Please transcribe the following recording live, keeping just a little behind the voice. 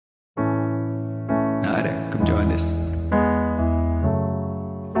Hi there, come join us.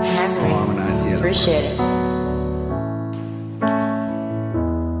 Henry, Have a nice day. appreciate it.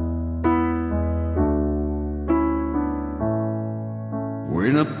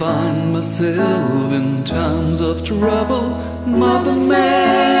 When I find myself in times of trouble, Mother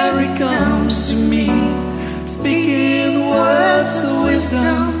Mary comes to me, speaking words of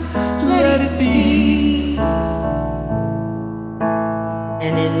wisdom, let it be.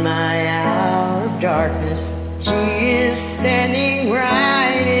 And in my hour of darkness, she is standing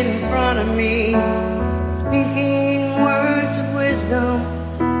right in front of me, speaking words of wisdom,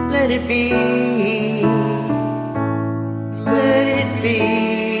 let it be. Let it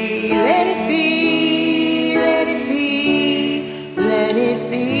be, let it be, let it be, let it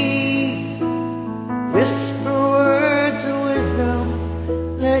be. Whisper words of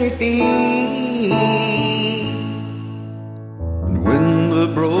wisdom, let it be. And when the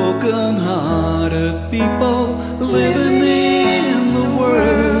broken-hearted people living in the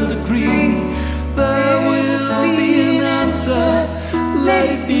world agree, there will be an answer, let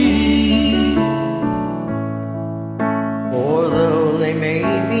it be. For though they may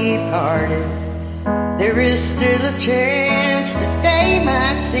be parted, there is still a chance that they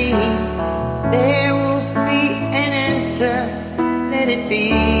might see. There will be an answer, let it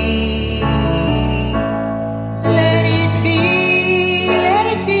be. Let it be, let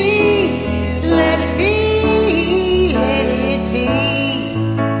it be, let it be, let it be.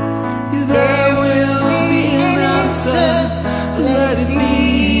 There will be an answer, let it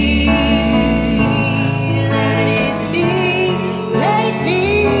be.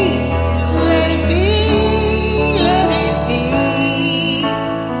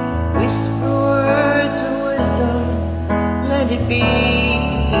 Let it be.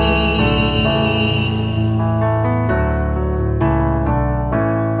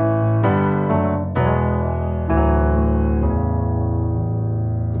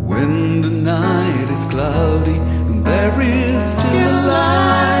 When the night is cloudy and there is still a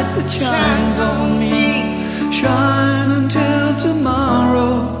light that shines on me, shine until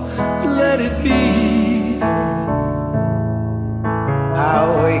tomorrow, let it be. I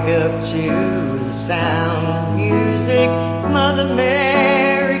wake up to the sound of music. Mother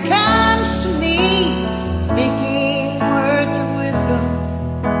Mary comes to me, speaking words of wisdom,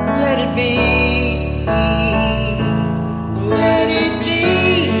 let it be. Let it be,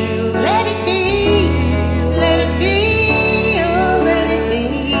 let it be, let it be, oh let it be.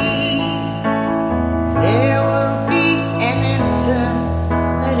 There will be an answer,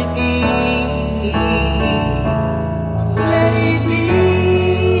 let it be. Let it be,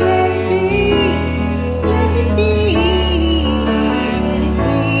 let it be, let it be.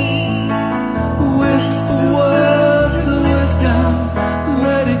 Whisper words of wisdom,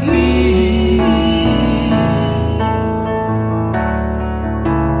 let it be.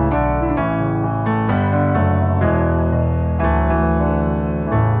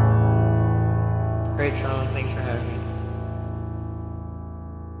 Great song, thanks for having me.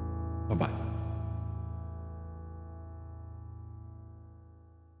 Bye-bye.